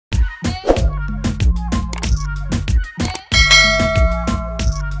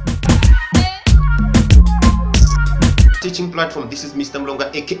teaching platform. This is Mr.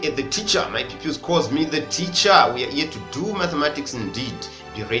 Mlonga, aka the teacher. My pupils calls me the teacher. We are here to do mathematics indeed.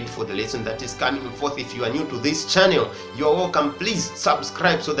 Be ready for the lesson that is coming forth. If you are new to this channel, you are welcome. Please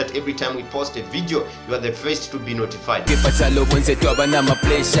subscribe so that every time we post a video, you are the first to be notified.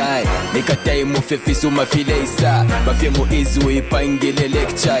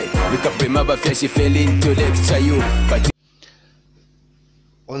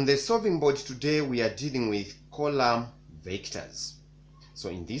 On the solving board today, we are dealing with column vectors. So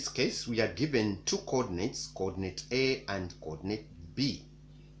in this case, we are given two coordinates, coordinate A and coordinate B.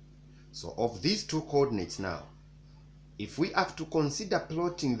 So of these two coordinates now, if we have to consider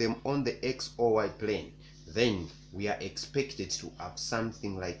plotting them on the x or y plane, then we are expected to have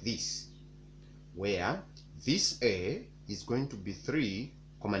something like this, where this A is going to be 3,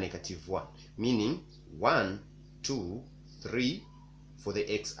 -1, meaning 1, 2, 3 for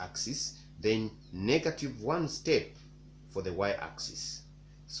the x-axis, then -1 step for the y-axis.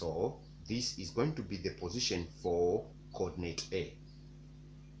 So this is going to be the position for coordinate A.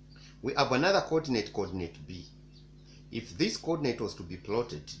 We have another coordinate, coordinate B. If this coordinate was to be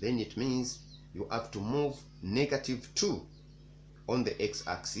plotted, then it means you have to move -2 on the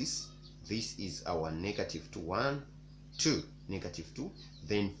x-axis. This is our -2, 1, 2, -2,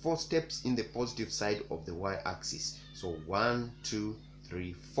 then 4 steps in the positive side of the y-axis. So 1, 2,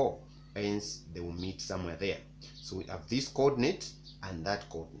 3, 4, hence they will meet somewhere there. So we have this coordinate and that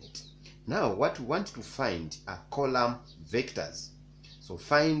coordinate. Now what we want to find are column vectors. So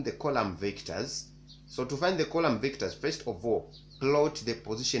find the column vectors. So to find the column vectors, first of all, plot the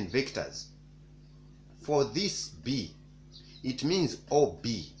position vectors. For this B, it means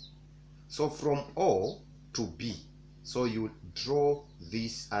OB. So from O to B, so you draw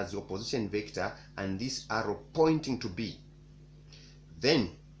this as your position vector and this arrow pointing to B.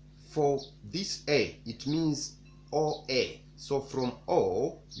 Then for this A, it means OA. So from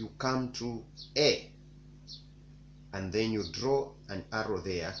O, you come to A. And then you draw an arrow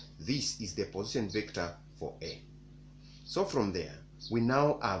there. This is the position vector for A. So from there, we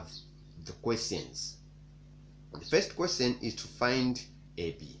now have the questions. The first question is to find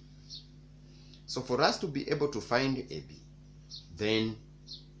AB. So for us to be able to find AB, then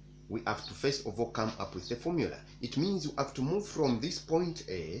we have to first of all come up with the formula. It means you have to move from this point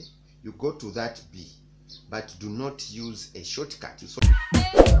A, you go to that B, but do not use a shortcut. So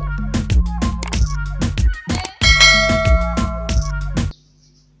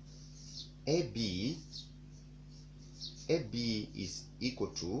AB is equal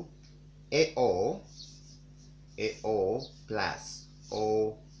to AO plus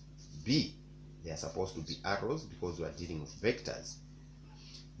OB. They are supposed to be arrows because we are dealing with vectors.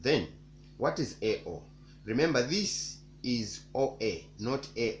 Then, what is AO? Remember, this is OA, not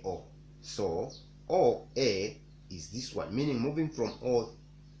AO. So, OA is this one, meaning moving from O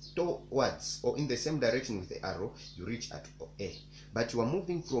towards or in the same direction with the arrow, you reach at OA. But you are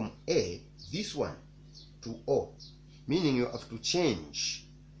moving from A, this one, to O, meaning you have to change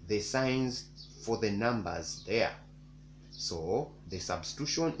the signs for the numbers there. So the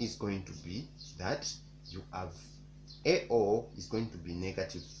substitution is going to be that you have AO is going to be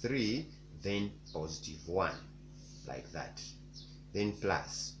 -3, then +1, like that. Then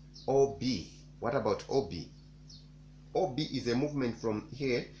plus OB. What about OB? OB is a movement from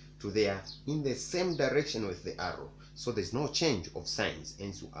here to there in the same direction with the arrow. So there's no change of signs,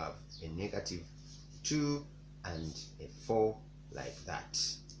 hence you have a -2 and a 4, like that.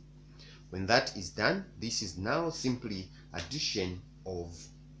 When that is done, this is now simply addition of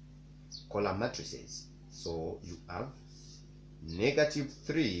column matrices. So you have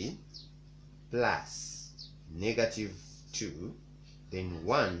 -3 plus -2, then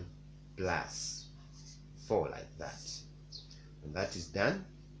 1 plus 4, like that. When that is done,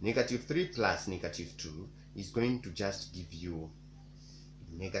 -3 plus -2 is going to just give you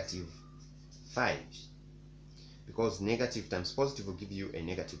 -5, because negative times positive will give you a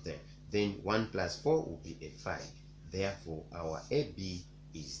negative there. Then 1 plus 4 will be a 5. Therefore, our AB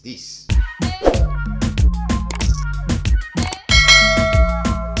is this.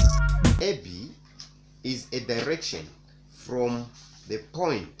 AB is a direction from the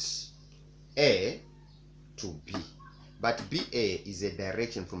point A to B. But BA is a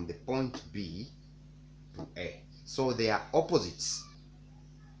direction from the point B to A. So they are opposites.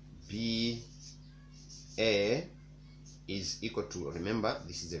 BA is equal to, remember,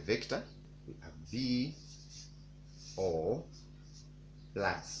 this is a vector. We have BO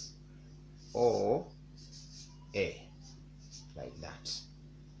plus OA, like that.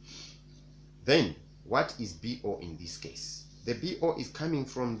 Then, what is BO in this case? The BO is coming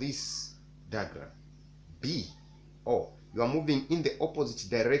from this diagram. BO you are moving in the opposite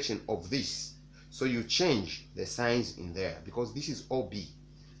direction of this. So you change the signs in there because this is OB.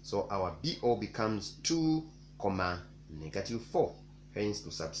 So our BO becomes 2, -4. Hence,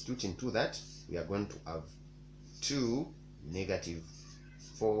 to substitute into that, we are going to have 2,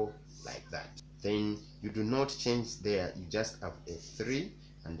 -4 like that. Then you do not change there, you just have a 3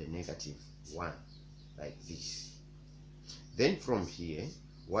 and a -1 like this. Then from here,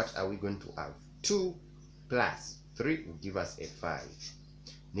 what are we going to have? 2 plus 3 will give us a 5.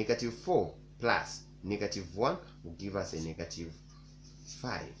 -4 plus -1 will give us a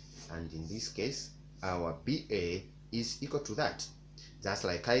 -5. And in this case, our BA is equal to that. Just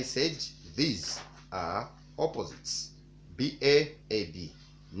like I said, these are opposites. BA, AB.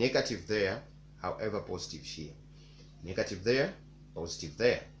 Negative there, however positive here. Negative there, positive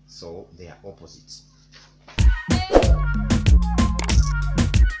there. So they are opposites.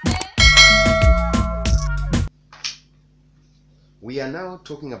 We are now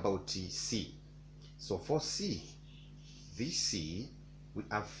talking about C. So for C, this C, we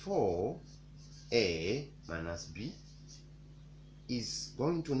have 4A minus B is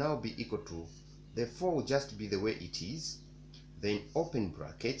going to now be equal to, the 4 will just be the way it is, then open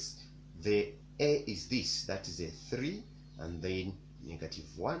brackets, the A is this, that is a 3, and then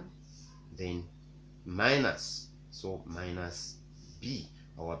 -1, then minus, so minus B,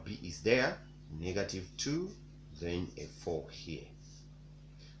 our B is there, -2, then a 4 here.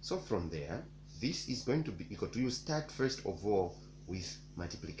 So from there, this is going to be equal to, you start first of all with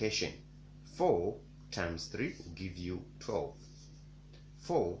multiplication. 4 times 3 will give you 12.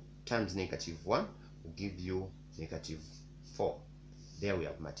 4 times -1 will give you -4. There we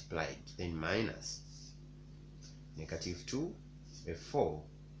have multiplied. Then minus -2, a 4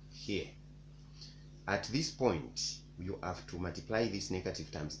 here. At this point, you have to multiply this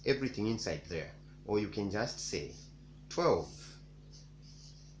negative times everything inside there. Or you can just say 12.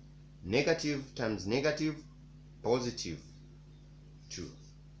 Negative times negative, positive 2.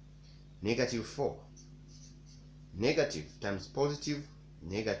 -4. Negative times positive,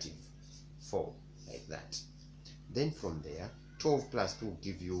 -4. Like that. Then from there, 12 plus 2 will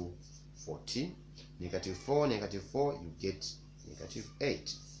give you 14. -4, -4, you get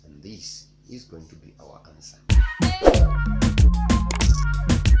 -8. And this is going to be our answer.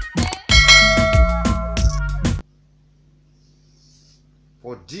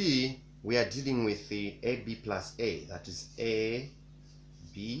 For D, we are dealing with the AB plus A. That is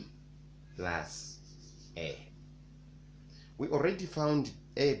AB plus A. We already found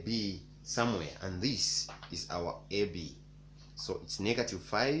AB somewhere, and this is our AB. So it's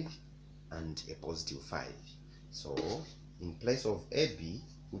 -5 and a +5. So in place of AB,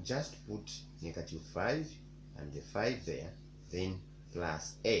 we just put -5 and the 5 there, then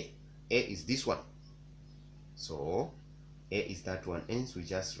plus A. A is this one. So A is that one, hence we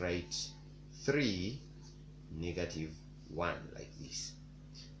just write 3, -1 like this.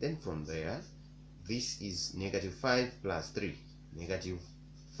 Then from there, this is -5 plus 3,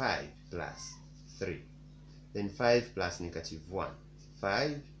 -5 plus 3. Then 5 plus -1,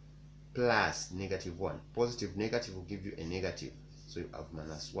 5 plus -1. Positive negative will give you a negative, so you have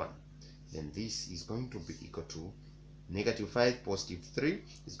 -1. Then this is going to be equal to -5 positive 3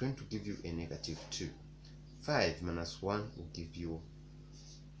 is going to give you a -2. 5 minus 1 will give you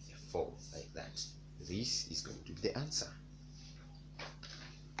a 4, like that. This is going to be the answer.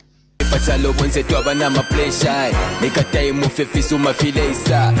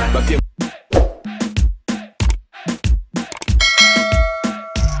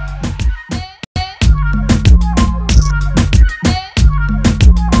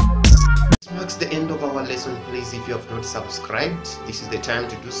 Marks the end of our lesson. Please, if you have not subscribed, this is the time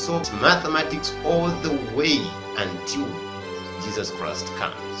to do so. It's mathematics all the way until Jesus Christ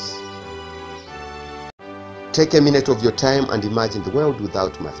comes. Take a minute of your time and imagine the world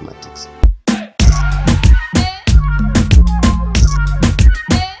without mathematics.